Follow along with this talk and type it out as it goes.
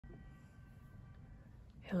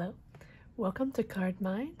Hello, welcome to Card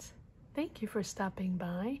Minds. Thank you for stopping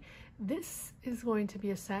by. This is going to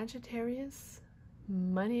be a Sagittarius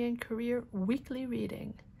money and career weekly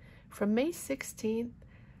reading from May 16th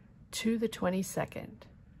to the 22nd,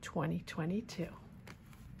 2022.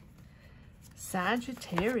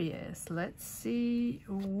 Sagittarius, let's see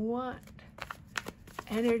what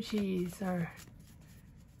energies are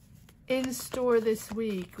in store this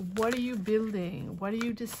week. What are you building? What are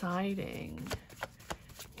you deciding?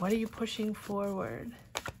 What are you pushing forward?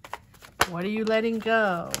 What are you letting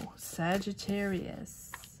go?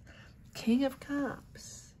 Sagittarius, King of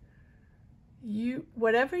Cups.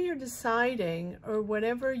 Whatever you're deciding or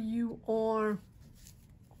whatever you are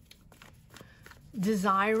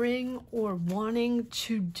desiring or wanting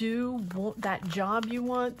to do, that job you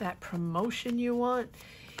want, that promotion you want,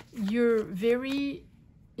 you're very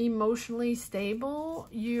emotionally stable.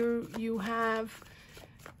 You have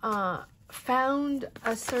found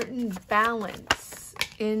a certain balance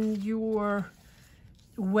in your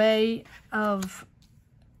way of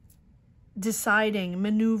deciding,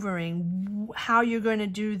 maneuvering, how you're going to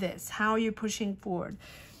do this, how you're pushing forward.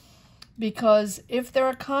 Because if there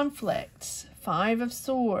are conflicts, 5 of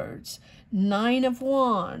Swords, 9 of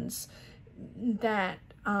Wands, that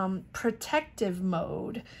protective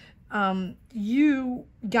mode, you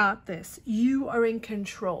got this. You are in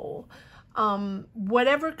control.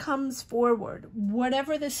 Whatever comes forward,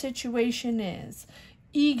 whatever the situation is,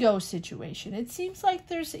 ego situation. It seems like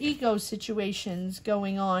there's ego situations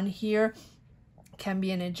going on here. Can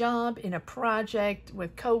be in a job, in a project,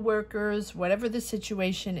 with co-workers, whatever the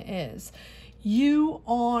situation is. You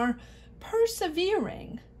are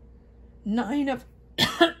persevering. 9 of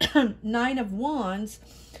Wands,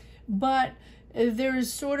 but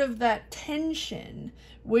there's sort of that tension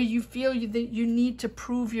where you feel that you need to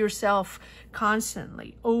prove yourself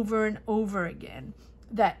constantly, over and over again,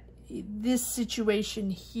 that this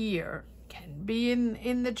situation here can be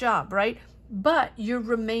in the job, right? But you're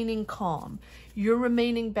remaining calm. You're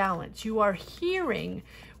remaining balanced. You are hearing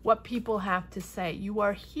what people have to say. You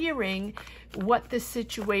are hearing what the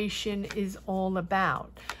situation is all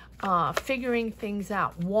about. Figuring things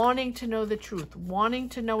out, wanting to know the truth, wanting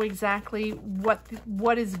to know exactly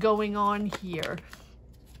what is going on here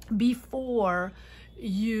before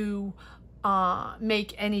you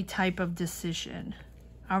make any type of decision.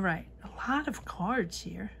 All right, a lot of cards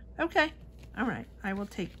here. Okay, all right, I will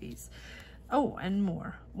take these. Oh, and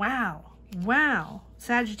more. Wow, wow,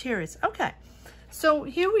 Sagittarius. Okay, so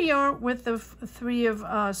here we are with the 3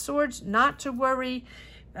 of Swords. Not to worry.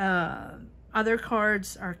 Other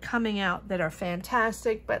cards are coming out that are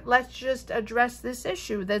fantastic, but let's just address this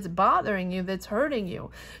issue that's bothering you, that's hurting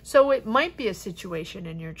you. So it might be a situation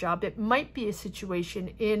in your job. It might be a situation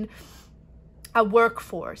in a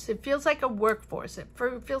workforce. It feels like a workforce. It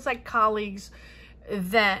feels like colleagues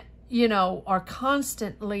that, you know, are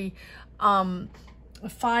constantly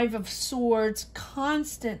 5 of Swords,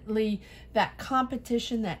 constantly that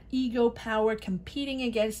competition, that ego power, competing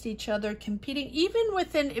against each other, competing even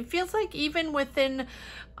within, it feels like even within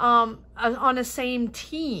on a same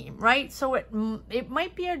team, right? So it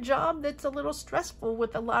might be a job that's a little stressful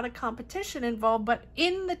with a lot of competition involved, but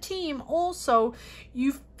in the team also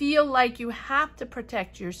you feel like you have to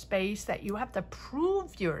protect your space, that you have to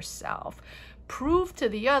prove yourself, prove to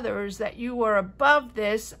the others that you are above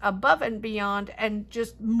this, above and beyond, and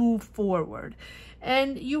just move forward.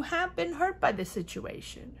 And you have been hurt by the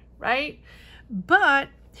situation, right? But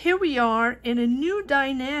here we are in a new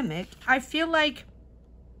dynamic. I feel like,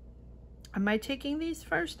 am I taking these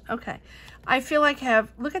first? Okay. I feel like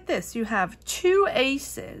look at this. You have 2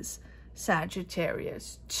 aces,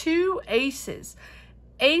 Sagittarius, 2 aces,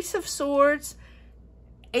 Ace of Swords,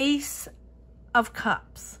 Ace of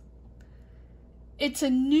Cups. It's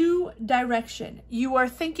a new direction. You are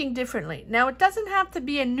thinking differently. Now, it doesn't have to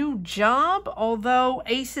be a new job, although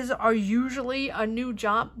aces are usually a new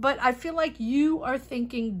job, but I feel like you are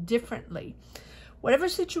thinking differently. Whatever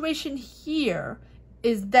situation here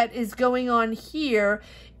that is going on here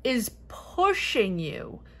is pushing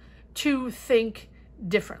you to think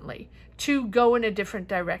differently, to go in a different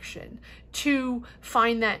direction, to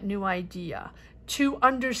find that new idea, to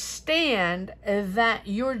understand that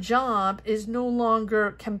your job is no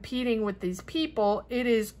longer competing with these people. It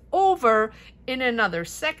is over in another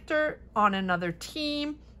sector, on another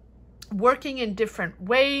team, working in different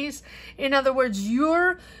ways. In other words,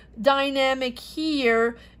 your dynamic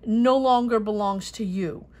here no longer belongs to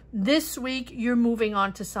you. This week, you're moving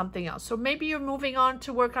on to something else. So maybe you're moving on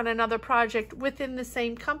to work on another project within the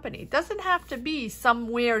same company. It doesn't have to be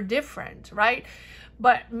somewhere different, right?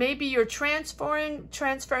 but maybe you're transferring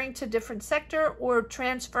to a different sector, or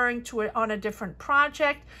transferring to it on a different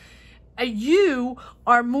project. You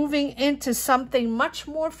are moving into something much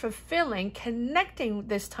more fulfilling, connecting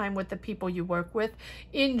this time with the people you work with,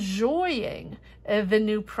 enjoying the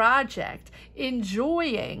new project,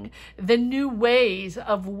 enjoying the new ways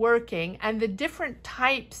of working, and the different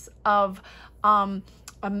types of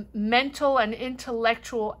mental and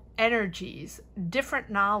intellectual energies,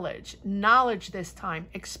 different knowledge this time,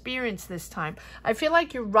 experience this time. I feel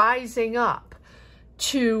like you're rising up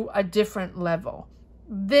to a different level.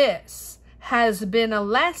 This has been a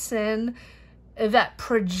lesson that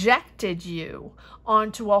projected you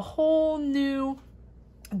onto a whole new,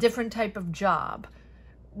 different type of job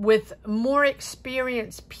with more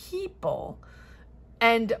experienced people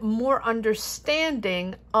and more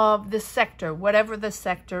understanding of the sector, whatever the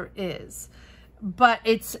sector is. But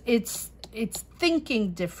it's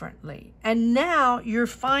thinking differently. And now you're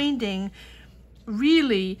finding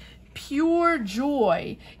really pure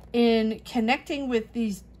joy in connecting with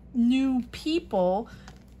these new people,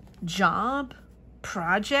 job,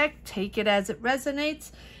 project, take it as it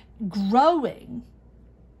resonates, growing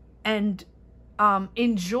and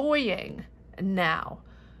enjoying now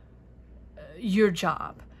your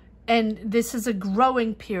job. And this is a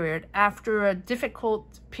growing period after a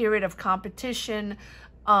difficult period of competition,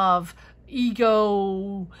 of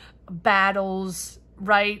ego battles,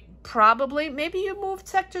 right? Probably, maybe you moved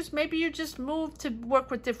sectors, maybe you just moved to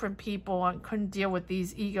work with different people and couldn't deal with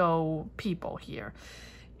these ego people here,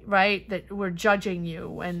 right? That were judging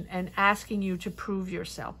you and asking you to prove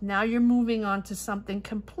yourself. Now you're moving on to something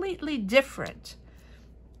completely different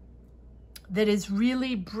that is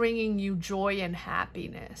really bringing you joy and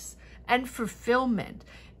happiness and fulfillment.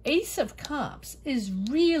 Ace of Cups is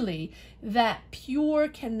really that pure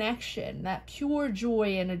connection, that pure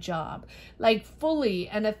joy in a job, like fully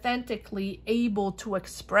and authentically able to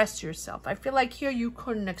express yourself. I feel like here you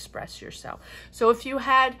couldn't express yourself. So if you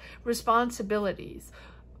had responsibilities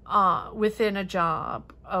within a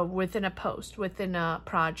job, within a post, within a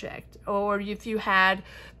project, or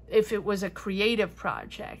if it was a creative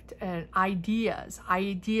project, and ideas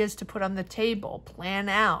to put on the table, plan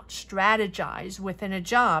out, strategize within a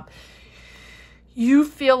job, you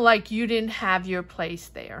feel like you didn't have your place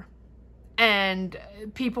there. And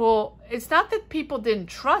people, it's not that people didn't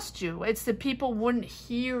trust you, it's that people wouldn't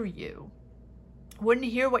hear you, wouldn't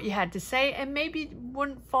hear what you had to say, and maybe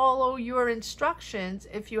wouldn't follow your instructions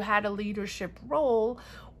if you had a leadership role,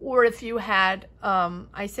 or if you had,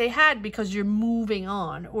 I say had because you're moving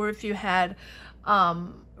on, or if you had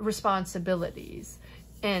responsibilities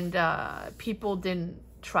and people didn't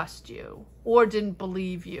trust you or didn't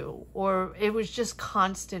believe you, or it was just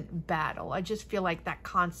constant battle. I just feel like that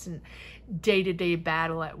constant day-to-day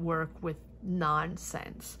battle at work with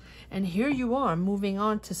nonsense. And here you are moving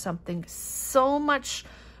on to something so much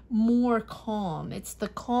more calm. It's the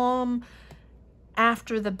calm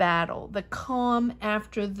after the battle, the calm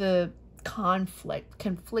after the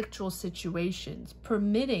conflictual situations,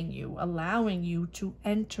 permitting you, allowing you to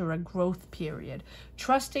enter a growth period,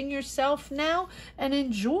 trusting yourself now and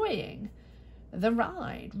enjoying the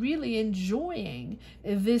ride, really enjoying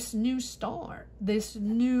this new start, this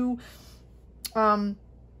new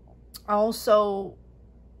also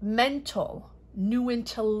mental, new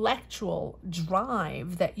intellectual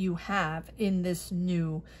drive that you have in this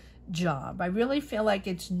new job. I really feel like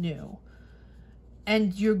it's new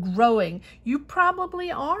and you're growing. You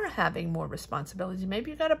probably are having more responsibilities.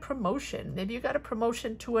 Maybe you got a promotion. Maybe you got a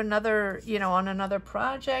promotion to another, on another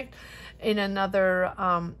project, in another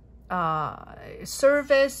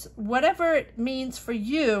service, whatever it means for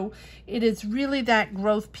you. It is really that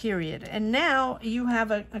growth period. And now you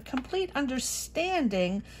have a complete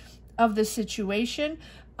understanding of the situation,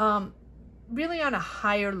 really on a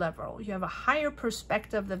higher level. You have a higher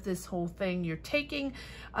perspective of this whole thing. You're taking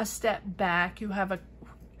a step back. You have a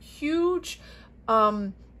huge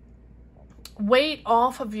weight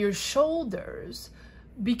off of your shoulders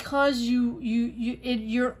because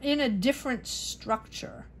you're in a different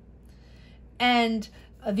structure. And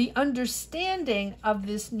the understanding of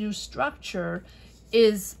this new structure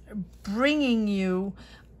is bringing you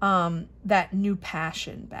that new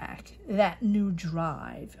passion back, that new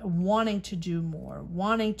drive, wanting to do more,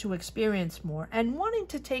 wanting to experience more, and wanting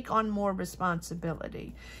to take on more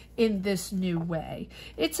responsibility in this new way.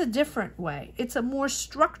 It's a different way. It's a more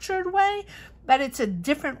structured way, but it's a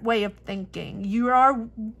different way of thinking. You are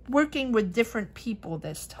working with different people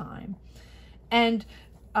this time. And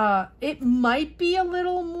it might be a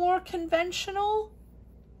little more conventional,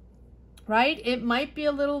 right? It might be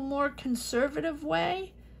a little more conservative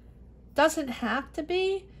way. Doesn't have to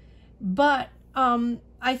be, but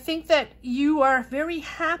I think that you are very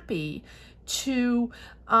happy to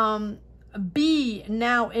be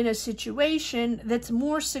now in a situation that's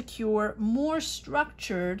more secure, more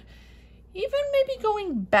structured, even maybe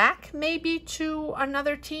going back maybe to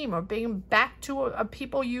another team, or being back to a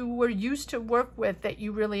people you were used to work with that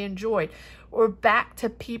you really enjoyed, or back to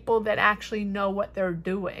people that actually know what they're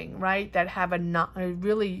doing, right? That have a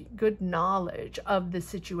really good knowledge of the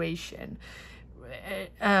situation,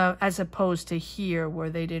 as opposed to here where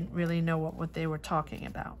they didn't really know what they were talking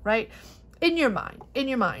about, right? In your mind.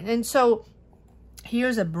 And so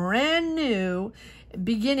here's a brand new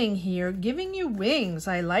beginning here, giving you wings.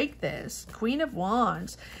 I like this. Queen of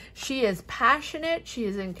Wands. She is passionate. She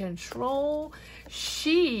is in control.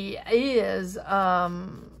 She is a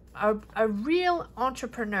real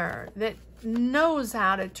entrepreneur that knows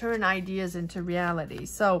how to turn ideas into reality.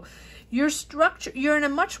 So you're in a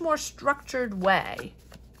much more structured way.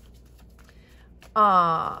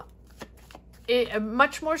 A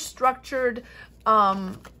much more structured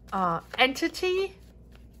entity.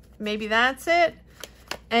 Maybe that's it.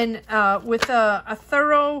 And with a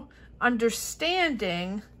thorough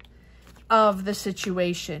understanding of the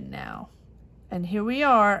situation now. And here we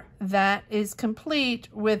are. That is complete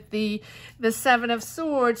with the Seven of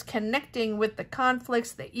Swords, connecting with the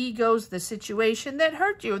conflicts, the egos, the situation that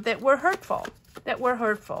hurt you, that were hurtful.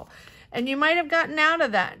 And you might have gotten out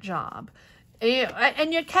of that job.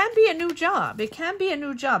 And it can be a new job. It can be a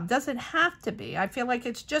new job. Doesn't have to be. I feel like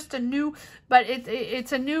it's just a new, but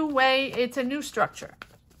it's a new way. It's a new structure.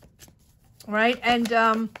 Right? And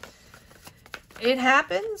it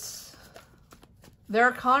happens. There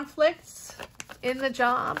are conflicts in the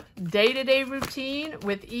job, day-to-day routine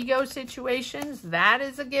with ego situations. That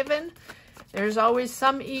is a given. There's always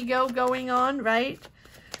some ego going on, right?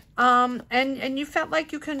 And you felt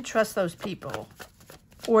like you couldn't trust those people,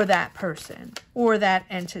 or that person, or that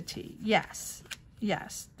entity. Yes,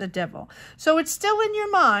 the devil. So it's still in your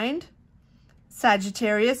mind,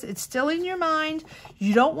 Sagittarius. It's still in your mind.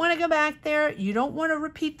 You don't want to go back there. You don't want to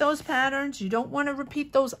repeat those patterns. You don't want to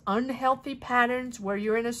repeat those unhealthy patterns where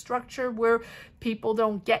you're in a structure where people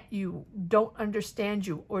don't get you, don't understand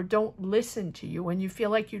you, or don't listen to you, and you feel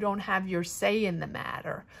like you don't have your say in the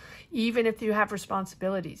matter, even if you have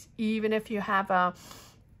responsibilities, even if you have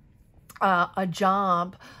a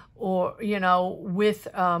job, or, you know, with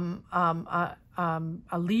a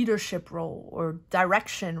leadership role or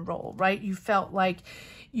direction role, right? You felt like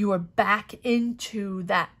you were back into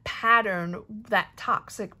that pattern, that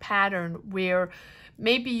toxic pattern where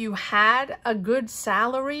maybe you had a good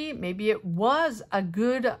salary, maybe it was a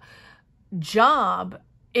good job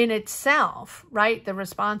in itself, right? The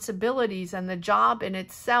responsibilities and the job in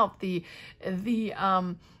itself, the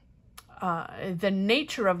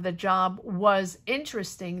nature of the job was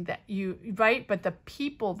interesting, that you, right? But the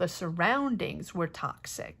people, the surroundings were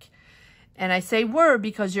toxic. And I say were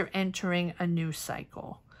because you're entering a new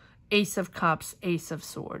cycle. Ace of Cups, Ace of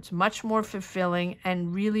Swords, much more fulfilling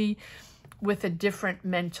and really with a different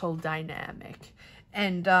mental dynamic.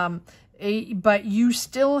 And, but you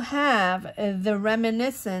still have the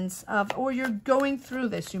reminiscence of, or you're going through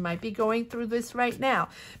this. You might be going through this right now.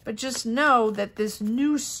 But just know that this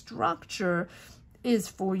new structure is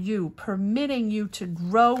for you, permitting you to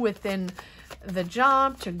grow within the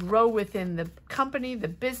job, to grow within the company, the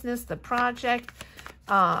business, the project,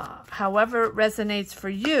 however it resonates for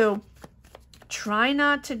you. Try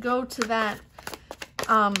not to go to that,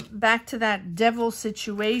 back to that devil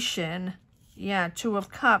situation. Yeah, Two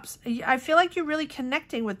of Cups. I feel like you're really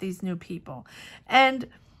connecting with these new people. And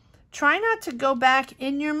try not to go back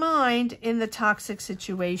in your mind in the toxic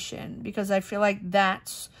situation, because I feel like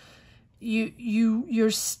that's,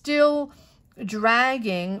 you're still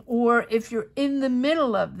dragging, or if you're in the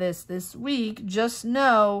middle of this week, just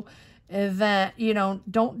know that, you know,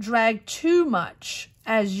 don't drag too much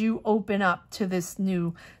as you open up to this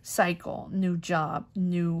new cycle, new job,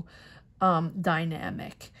 new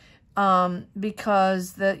dynamic.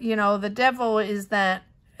 Because the devil is that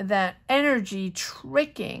energy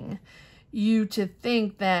tricking you to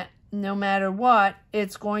think that no matter what,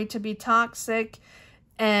 it's going to be toxic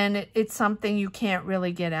and it's something you can't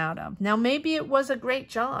really get out of. Now, maybe it was a great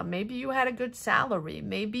job. Maybe you had a good salary.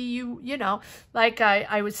 Maybe you know, like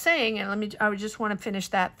I was saying, and I just want to finish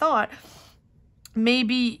that thought.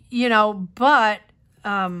 Maybe, you know, but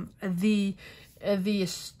the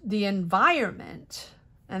environment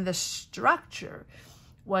and the structure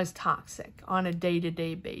was toxic on a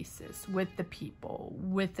day-to-day basis with the people,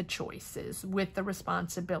 with the choices, with the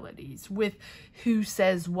responsibilities, with who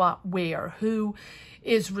says what, where, who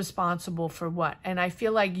is responsible for what. And I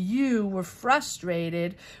feel like you were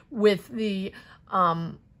frustrated with the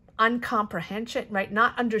uncomprehension, right?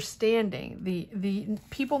 Not understanding, the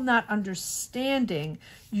people not understanding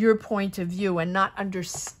your point of view and not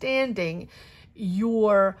understanding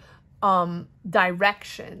your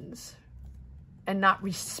directions, and not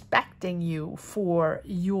respecting you for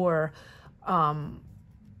your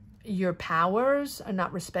powers, and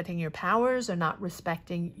not respecting your powers, or not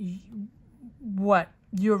respecting what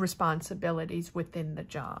your responsibilities within the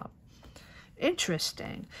job.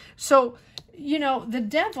 Interesting. So, you know, the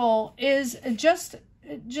devil is just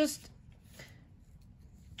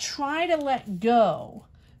try to let go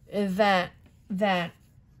that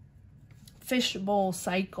fishbowl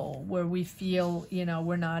cycle where we feel, you know,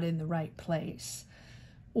 we're not in the right place,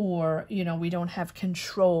 or, you know, we don't have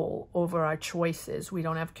control over our choices. We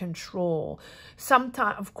don't have control.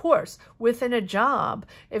 Sometimes, of course, within a job,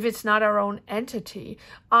 if it's not our own entity,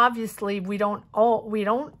 obviously we don't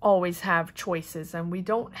always have choices, and we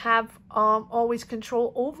don't have always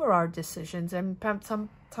control over our decisions. And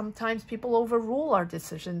sometimes people overrule our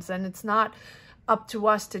decisions, and it's not up to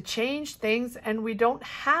us to change things, and we don't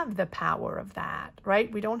have the power of that,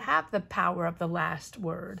 right? We don't have the power of the last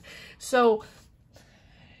word. So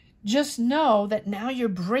just know that now you're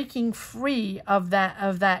breaking free of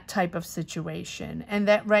that type of situation, and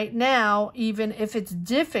that right now, even if it's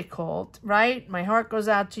difficult, right? My heart goes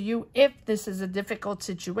out to you. If this is a difficult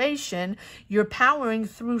situation, you're powering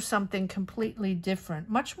through something completely different,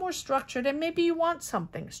 much more structured, and maybe you want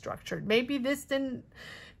something structured. Maybe this didn't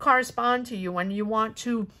correspond to you, and you want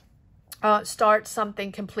to start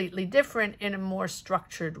something completely different in a more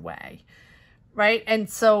structured way, right? And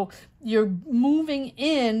so you're moving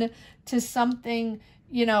in to something,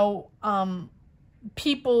 you know,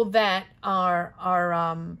 people that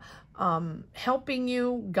are helping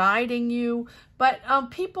you, guiding you, but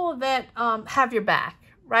people that have your back,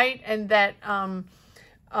 right? And that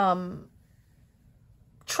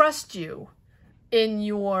trust you in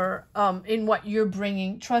your in what you're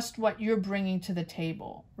bringing, trust what you're bringing to the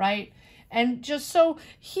table, right? And just so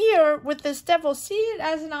here with this devil, see it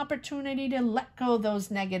as an opportunity to let go of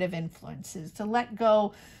those negative influences, to let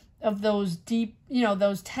go of those deep, you know,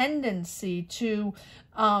 those tendency to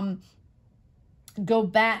go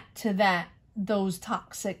back to those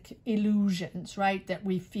toxic illusions, right? That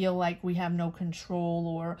we feel like we have no control,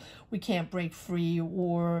 or we can't break free,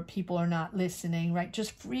 or people are not listening, right?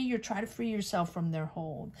 Just try to free yourself from their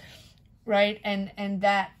hold, right? And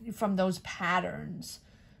that from those patterns.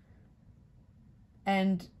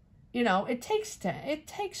 And, you know, it takes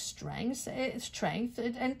strength,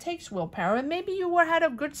 and takes willpower. And maybe you had a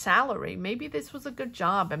good salary. Maybe this was a good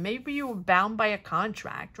job, and maybe you were bound by a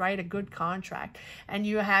contract, right? A good contract, and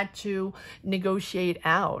you had to negotiate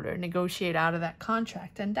out of that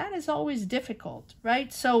contract. And that is always difficult,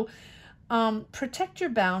 right? So protect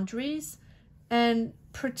your boundaries, and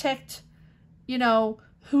protect, you know,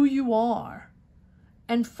 who you are,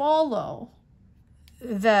 and follow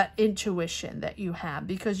that intuition that you have,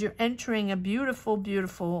 because you're entering a beautiful,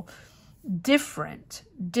 beautiful, different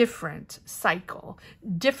cycle,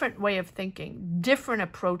 different way of thinking, different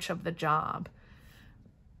approach of the job.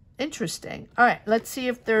 Interesting. All right, let's see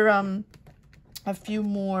if there are a few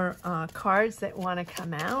more cards that want to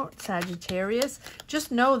come out. Sagittarius,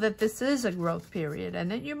 just know that this is a growth period, and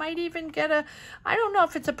that you might even get I don't know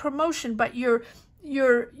if it's a promotion, but you're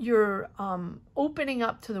opening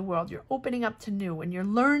up to the world. You're opening up to new, and you're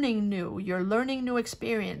learning new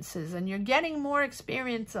experiences, and you're getting more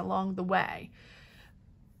experience along the way.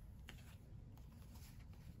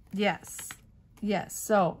 Yes.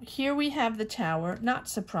 So here we have the Tower. Not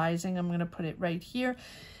surprising. I'm going to put it right here.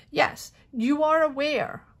 Yes, you are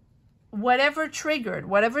aware. Whatever triggered,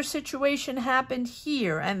 whatever situation happened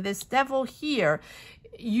here, and this devil here,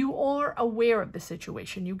 you are aware of the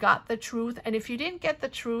situation. You got the truth. And if you didn't get the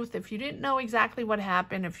truth, if you didn't know exactly what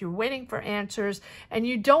happened, if you're waiting for answers and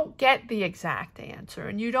you don't get the exact answer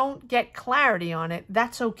and you don't get clarity on it,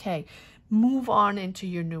 that's okay. Move on into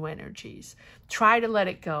your new energies. Try to let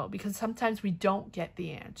it go, because sometimes we don't get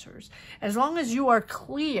the answers. As long as you are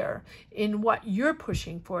clear in what you're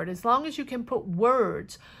pushing for, as long as you can put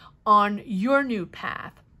words on your new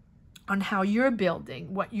path, on how you're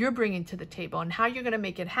building, what you're bringing to the table, and how you're going to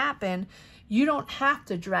make it happen, You don't have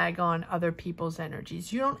to drag on other people's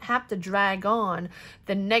energies. You don't have to drag on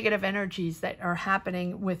the negative energies that are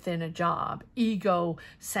happening within a job,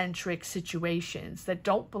 egocentric situations that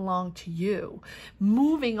don't belong to you.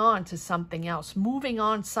 Moving on to something else, moving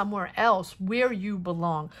on somewhere else where you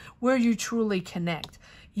belong, where you truly connect.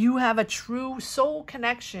 You have a true soul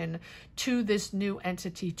connection to this new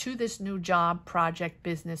entity, to this new job, project,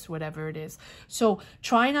 business, whatever it is. So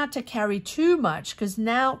try not to carry too much, because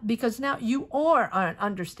now you are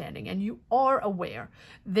understanding and you are aware.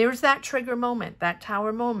 There's that trigger moment, that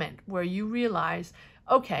tower moment where you realize,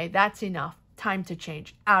 okay, that's enough. Time to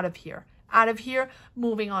change. Out of here. Out of here,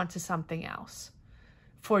 moving on to something else.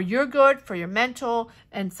 For your good, for your mental,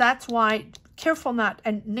 and that's why careful not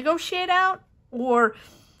and negotiate out or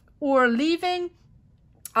leaving.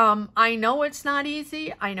 I know it's not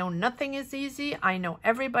easy. I know nothing is easy. I know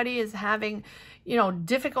everybody is having,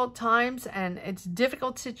 difficult times, and it's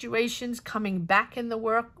difficult situations coming back in the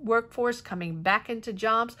workforce, coming back into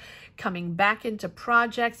jobs, coming back into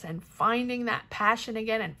projects, and finding that passion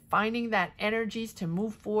again, and finding that energies to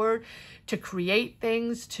move forward, to create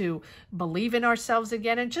things, to believe in ourselves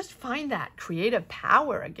again, and just find that creative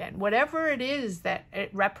power again. Whatever it is that it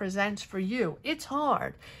represents for you, it's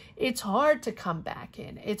hard. It's hard to come back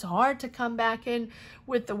in. It's hard to come back in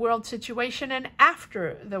with the world situation and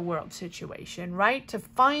after the world situation, right? To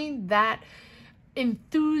find that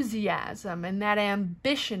enthusiasm and that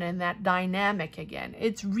ambition and that dynamic again.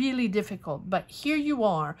 It's really difficult, but here you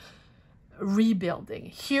are rebuilding.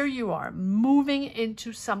 Here you are moving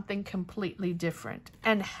into something completely different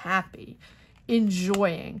and happy.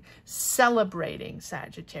 Enjoying, celebrating,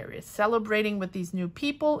 Sagittarius, celebrating with these new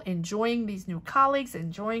people, enjoying these new colleagues,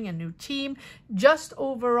 enjoying a new team, just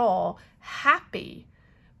overall happy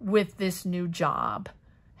with this new job,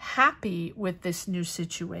 happy with this new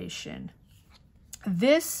situation.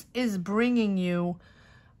 This is bringing you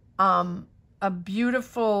a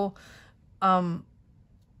beautiful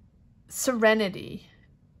serenity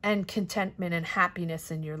and contentment and happiness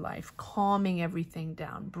in your life, calming everything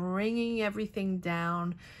down, bringing everything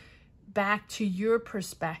down back to your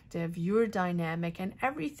perspective, your dynamic, and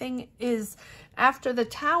everything is, after the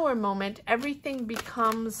tower moment, everything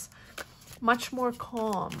becomes much more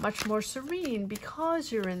calm, much more serene,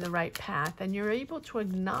 because you're in the right path and you're able to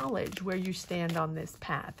acknowledge where you stand on this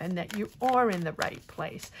path, and that you are in the right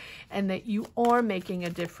place, and that you are making a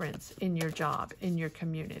difference in your job, in your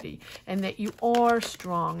community, and that you are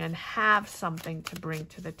strong and have something to bring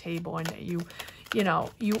to the table, and that you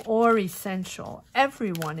are essential.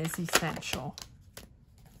 Everyone is essential.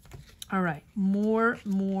 All right, more.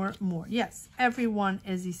 Yes, everyone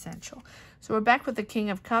is essential. So we're back with the King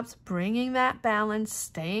of Cups, bringing that balance,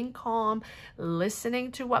 staying calm,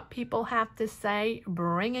 listening to what people have to say,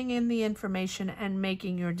 bringing in the information, and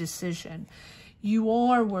making your decision. You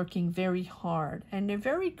are working very hard, and you're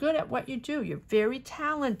very good at what you do. You're very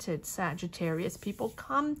talented, Sagittarius. People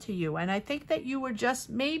come to you, and I think that you were just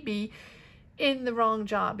maybe in the wrong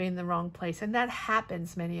job, in the wrong place. And that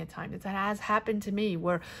happens many a time. That has happened to me,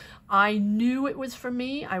 where I knew it was for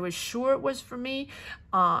me. I was sure it was for me.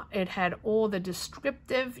 It had all the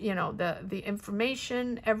descriptive, the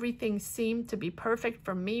information, everything seemed to be perfect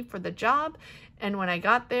for me for the job. And when I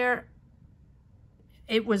got there,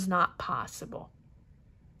 it was not possible,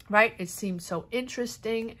 right? It seemed so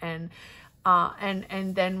interesting, and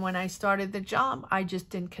then when I started the job, I just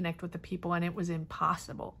didn't connect with the people, and it was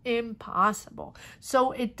impossible.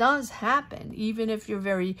 So it does happen, even if you're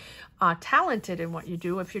very talented in what you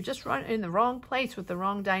do. If you're just in the wrong place with the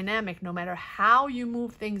wrong dynamic, no matter how you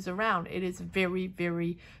move things around, it is very,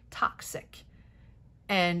 very toxic.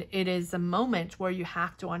 And it is a moment where you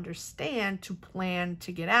have to understand to plan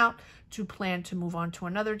to get out, to plan to move on to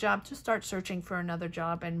another job, to start searching for another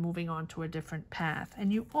job and moving on to a different path.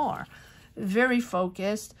 And you are very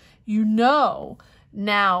focused. You know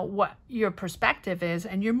now what your perspective is,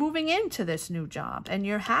 and you're moving into this new job, and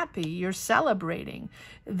you're happy. You're celebrating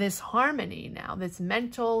this harmony now, this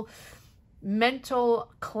mental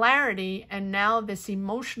clarity, and now this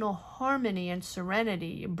emotional harmony and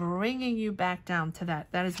serenity, bringing you back down to that.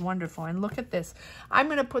 That is wonderful. And look at this. I'm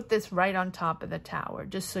going to put this right on top of the tower,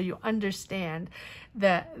 just so you understand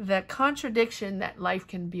the contradiction that life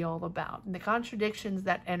can be all about, and the contradictions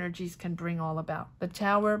that energies can bring all about. The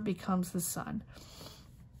tower becomes the sun.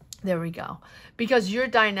 There we go. Because your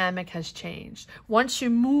dynamic has changed. Once you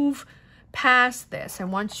move past this, and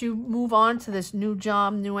once you move on to this new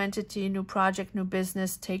job, new entity, new project, new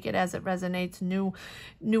business, take it as it resonates,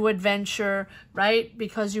 new adventure, right?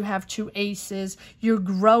 Because you have two aces, you're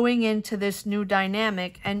growing into this new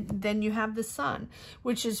dynamic, and then you have the sun,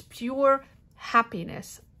 which is pure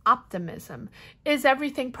happiness, optimism. Is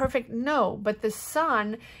everything perfect? No, but the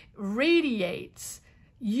sun radiates.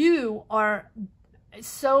 You are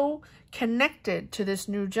so connected to this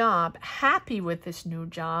new job, happy with this new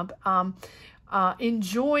job,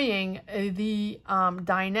 enjoying the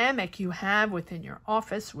dynamic you have within your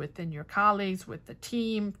office, within your colleagues, with the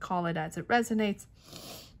team, call it as it resonates.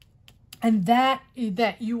 And that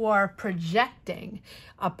you are projecting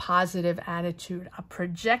a positive attitude,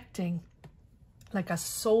 projecting like a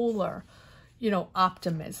solar,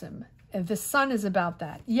 optimism. The sun is about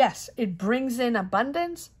that. Yes, it brings in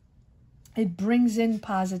abundance. It brings in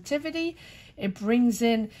positivity. It brings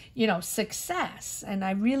in, success. And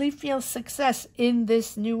I really feel success in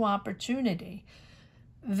this new opportunity,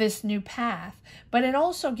 this new path. But it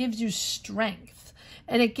also gives you strength.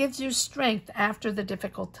 And it gives you strength after the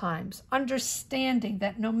difficult times. Understanding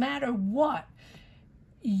that no matter what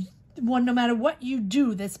you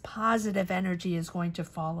do, this positive energy is going to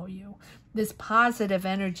follow you. This positive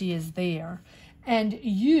energy is there. And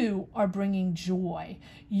you are bringing joy.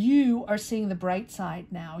 You are seeing the bright side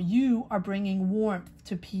now. You are bringing warmth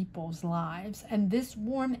to people's lives. And this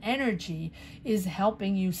warm energy is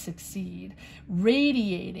helping you succeed,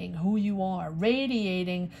 radiating who you are,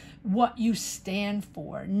 radiating what you stand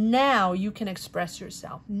for. Now you can express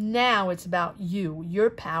yourself. Now it's about you, your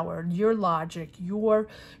power, your logic, your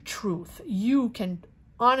truth. You can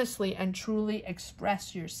honestly and truly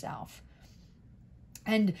express yourself.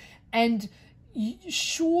 And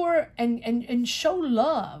sure, and show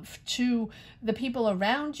love to the people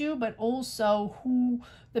around you, but also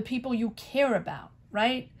the people you care about,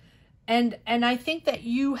 right? And I think that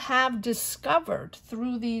you have discovered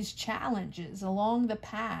through these challenges along the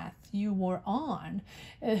path you were on,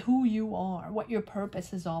 who you are, what your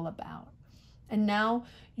purpose is all about. And now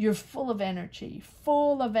you're full of energy,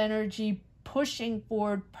 pushing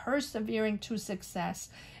forward, persevering to success.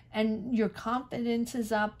 And your confidence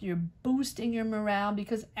is up, you're boosting your morale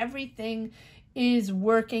because everything is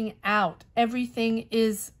working out. Everything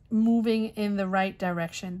is moving in the right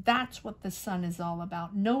direction. That's what the sun is all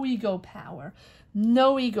about. No ego power,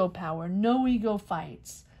 no ego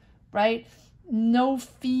fights, right? No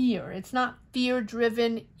fear. It's not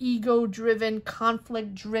fear-driven, ego-driven,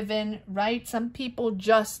 conflict-driven, right? Some people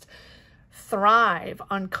just thrive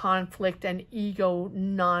on conflict and ego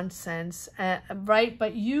nonsense, right?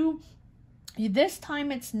 But you this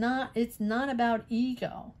time it's not about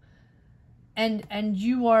ego, and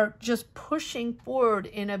you are just pushing forward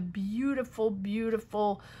in a beautiful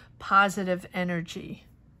positive energy.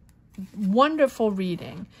 Wonderful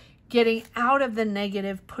reading, getting out of the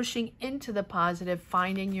negative, pushing into the positive,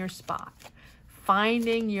 finding your spot,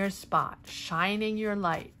 shining your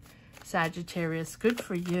light. Sagittarius, good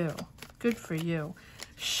for you. Good for you.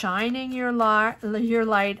 Shining your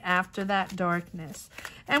light after that darkness.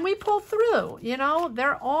 And we pull through.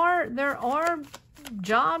 There are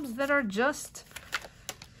jobs that are just,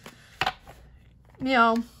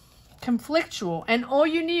 conflictual. And all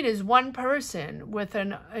you need is one person with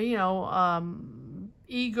an,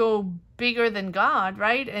 ego bigger than God,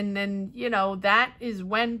 right? And then, that is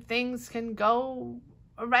when things can go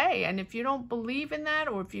awry. And if you don't believe in that,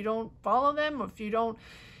 or if you don't follow them, or if you don't,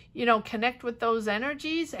 connect with those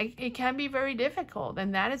energies, it can be very difficult.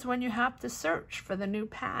 And that is when you have to search for the new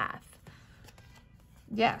path.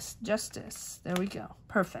 Yes, justice. There we go.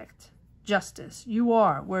 Perfect. Justice. You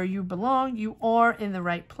are where you belong. You are in the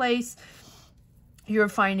right place. You're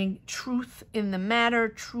finding truth in the matter,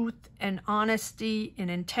 truth and honesty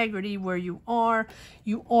and integrity where you are.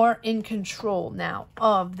 You are in control now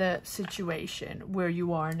of the situation where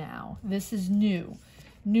you are now. This is new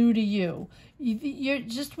to you. You're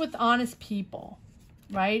just with honest people,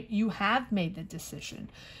 right? You have made the decision.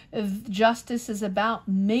 Justice is about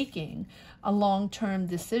making a long-term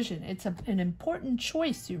decision. It's an important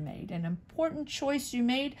choice you made,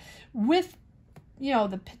 with,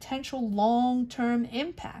 the potential long-term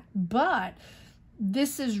impact. But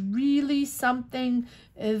this is really something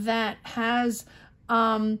that has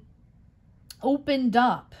opened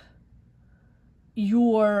up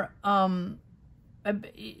your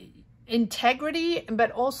integrity,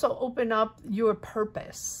 but also open up your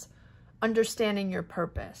purpose, understanding your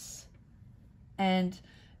purpose. And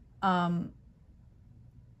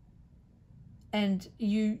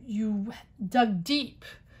you dug deep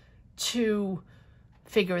to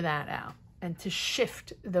figure that out and to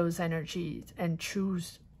shift those energies and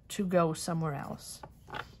choose to go somewhere else.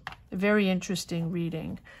 A very interesting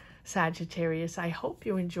reading, Sagittarius. I hope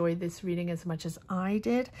you enjoyed this reading as much as I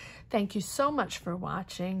did. Thank you so much for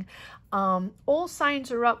watching. All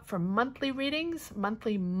signs are up for monthly readings,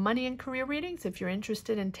 monthly money and career readings, if you're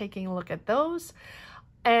interested in taking a look at those.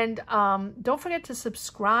 And don't forget to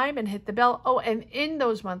subscribe and hit the bell. Oh, and in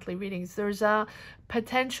those monthly readings, there's a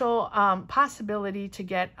potential possibility to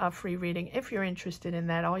get a free reading. If you're interested in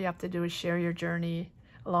that, all you have to do is share your journey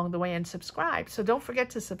along the way and subscribe. So don't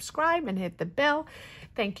forget to subscribe and hit the bell.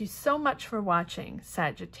 Thank you so much for watching,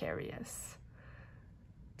 Sagittarius.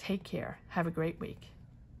 Take care. Have a great week.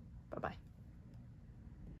 Bye-bye.